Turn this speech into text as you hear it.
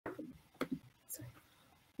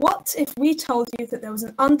What if we told you that there was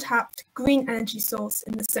an untapped green energy source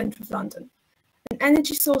in the centre of London? An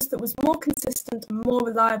energy source that was more consistent and more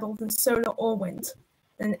reliable than solar or wind,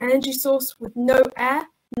 an energy source with no air,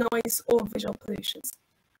 noise or visual pollutions.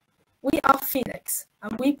 We are THelix,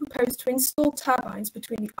 and we propose to install turbines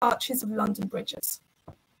between the arches of London bridges.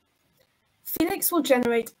 THelix will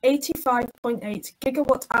generate 85.8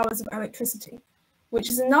 gigawatt hours of electricity, which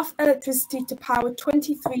is enough electricity to power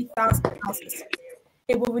 23,000 houses.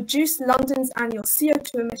 It will reduce London's annual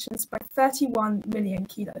CO2 emissions by 31 million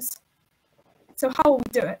kilos. So how will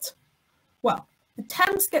we do it? Well, the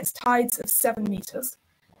Thames gets tides of 7 metres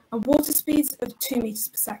and water speeds of 2 metres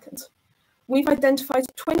per second. We've identified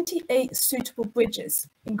 28 suitable bridges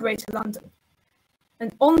in Greater London.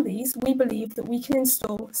 And on these, we believe that we can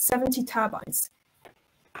install 70 turbines.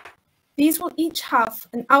 These will each have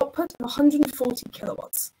an output of 140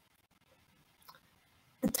 kilowatts.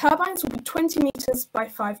 The turbines will be 20 metres by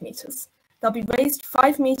 5 metres. They'll be raised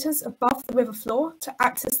 5 metres above the river floor to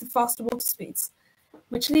access the faster water speeds,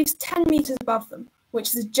 which leaves 10 metres above them,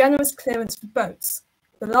 which is a generous clearance for boats.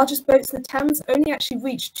 The largest boats in the Thames only actually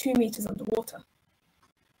reach 2 metres underwater.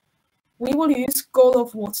 We will use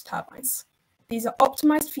Gorlov water turbines. These are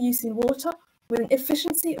optimised for use in water with an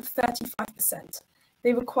efficiency of 35%.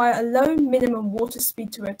 They require a low minimum water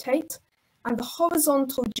speed to rotate, and the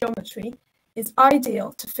horizontal geometry is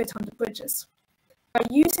ideal to fit under bridges. By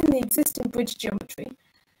using the existing bridge geometry,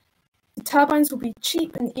 the turbines will be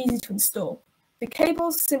cheap and easy to install. The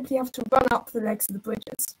cables simply have to run up the legs of the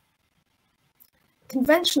bridges.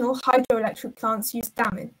 Conventional hydroelectric plants use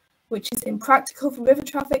damming, which is impractical for river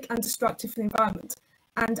traffic and destructive for the environment.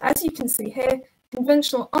 And as you can see here,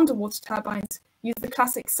 conventional underwater turbines use the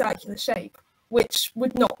classic circular shape, which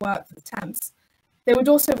would not work for the Thames. They would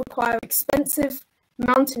also require expensive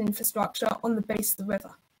mountain infrastructure on the base of the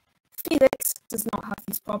river. THelix does not have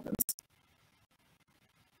these problems.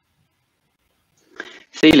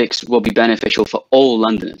 THelix will be beneficial for all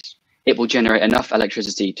Londoners. It will generate enough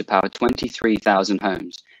electricity to power 23,000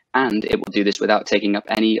 homes, and it will do this without taking up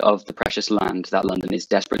any of the precious land that London is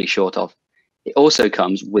desperately short of. It also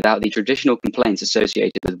comes without the traditional complaints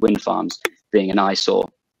associated with wind farms being an eyesore.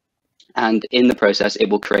 And in the process, it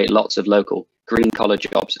will create lots of local green-collar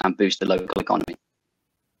jobs and boost the local economy.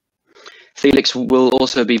 THelix will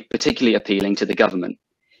also be particularly appealing to the government.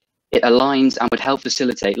 It aligns and would help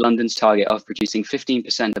facilitate London's target of producing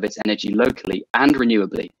 15% of its energy locally and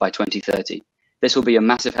renewably by 2030. This will be a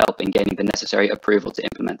massive help in gaining the necessary approval to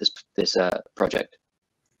implement this project.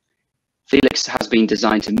 THelix has been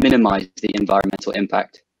designed to minimize the environmental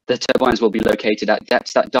impact. The turbines will be located at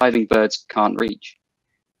depths that diving birds can't reach.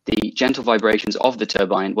 The gentle vibrations of the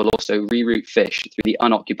turbine will also reroute fish through the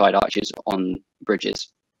unoccupied arches on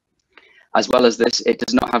bridges. As well as this, it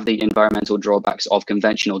does not have the environmental drawbacks of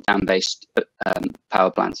conventional dam-based power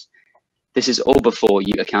plants. This is all before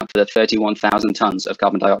you account for the 31,000 tons of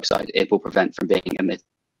carbon dioxide it will prevent from being emitted.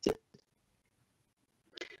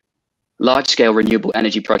 Large-scale renewable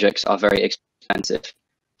energy projects are very expensive.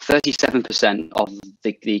 37% of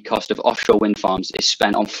the cost of offshore wind farms is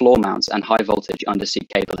spent on floor mounts and high-voltage undersea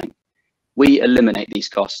cabling. We eliminate these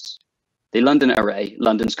costs. The London Array,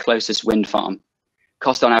 London's closest wind farm,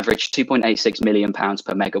 cost on average £2.86 million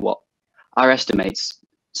per megawatt. Our estimates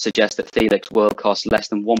suggest that THelix will cost less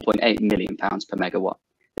than £1.8 million per megawatt.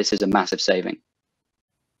 This is a massive saving.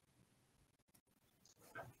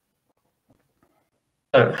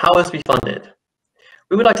 So how will this be funded?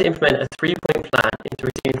 We would like to implement a 3-point plan into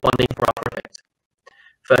receiving funding for our project.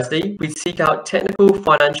 Firstly, we seek out technical,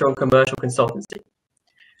 financial and commercial consultancy.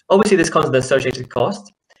 Obviously, this comes with an associated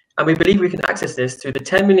cost, and we believe we can access this through the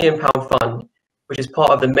 £10 million fund, which is part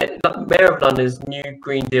of the Mayor of London's new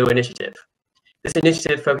Green Deal initiative. This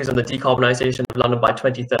initiative focuses on the decarbonisation of London by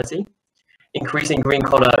 2030, increasing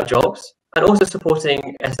green-collar jobs, and also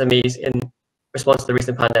supporting SMEs in response to the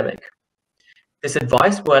recent pandemic. This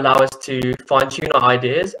advice will allow us to fine-tune our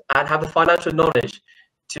ideas and have the financial knowledge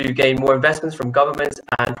to gain more investments from governments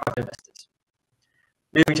and private investors.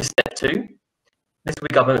 Moving to step 2, this will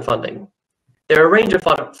be government funding. There are a range of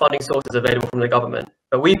funding sources available from the government,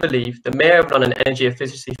 but we believe the Mayor of London Energy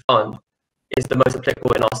Efficiency Fund is the most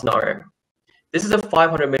applicable in our scenario. This is a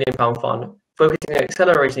 £500 million fund focusing on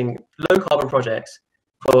accelerating low-carbon projects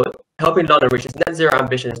for helping London reach its net zero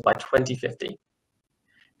ambitions by 2050.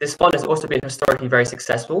 This fund has also been historically very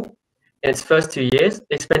successful. In its first 2 years,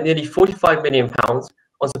 it spent nearly £45 million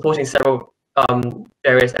on supporting several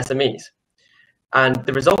various SMEs. And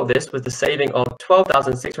the result of this was the saving of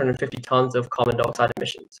 12,650 tons of carbon dioxide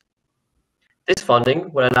emissions. This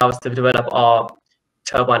funding will allow us to develop our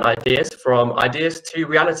turbine ideas from ideas to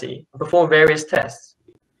reality and perform various tests.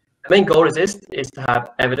 The main goal of this is to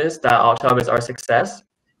have evidence that our turbines are a success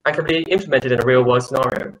and can be implemented in a real-world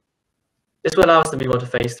scenario. This will allow us to move on to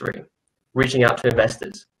phase 3, reaching out to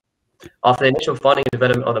investors. After the initial funding and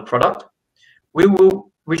development of the product, we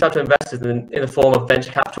will reach out to investors in the form of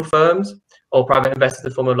venture capital firms or private investors in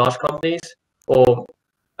the form of large companies or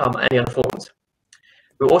any other forms.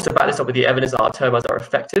 We'll also back this up with the evidence that our turbines are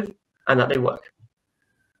effective and that they work.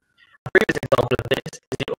 A previous example of this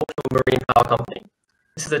is the Octopus Marine Power Company.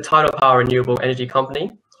 This is a tidal power renewable energy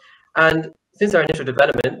company, and since their initial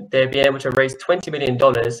development, they've been able to raise $20 million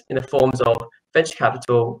in the forms of venture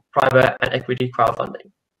capital, private and equity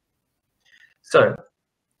crowdfunding. So,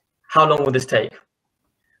 how long will this take?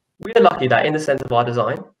 We are lucky that in the sense of our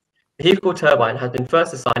design, the helical turbine has been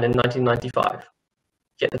first designed in 1995,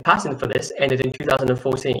 yet the patent for this ended in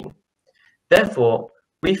 2014. Therefore,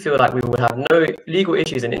 we feel like we will have no legal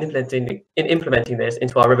issues in implementing this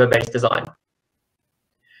into our river-based design.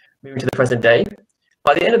 Moving to the present day,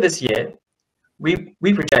 by the end of this year, we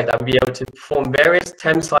project that we'll be able to perform various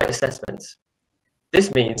Thames site assessments.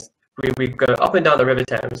 This means we go up and down the River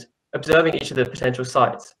Thames, observing each of the potential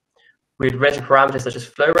sites. We'd measure parameters such as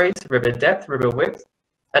flow rates, river depth, river width,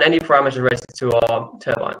 and any parameters related to our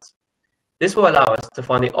turbines. This will allow us to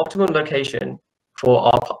find the optimal location for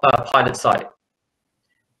our pilot site.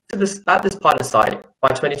 At this pilot site, by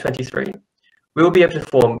 2023, we will be able to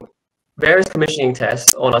perform various commissioning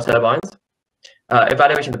tests on our turbines,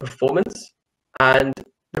 evaluating the performance and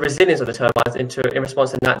the resilience of the turbines in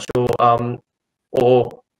response to natural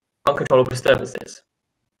or uncontrollable disturbances.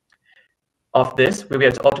 After this, we'll be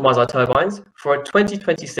able to optimize our turbines for a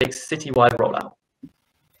 2026 citywide rollout.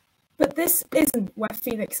 But this isn't where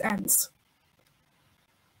THelix ends.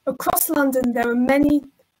 Across London, there are many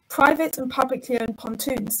private and publicly owned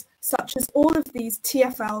pontoons, such as all of these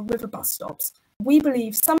TfL river bus stops. We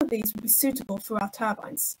believe some of these will be suitable for our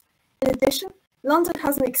turbines. In addition, London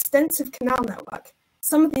has an extensive canal network.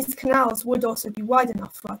 Some of these canals would also be wide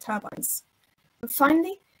enough for our turbines. And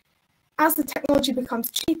finally, as the technology becomes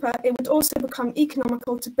cheaper, it would also become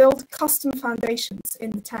economical to build custom foundations in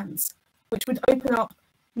the Thames, which would open up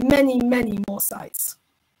many, many more sites.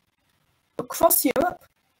 Across Europe,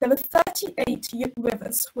 there are 38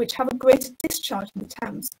 rivers which have a greater discharge in the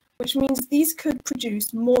Thames, which means these could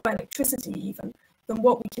produce more electricity even than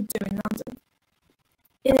what we could do in London.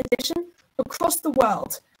 In addition, across the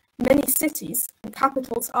world, many cities and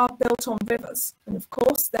capitals are built on rivers, and of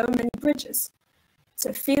course, there are many bridges. So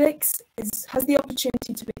THelix has the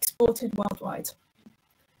opportunity to be exported worldwide.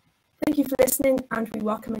 Thank you for listening, and we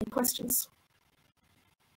welcome any questions.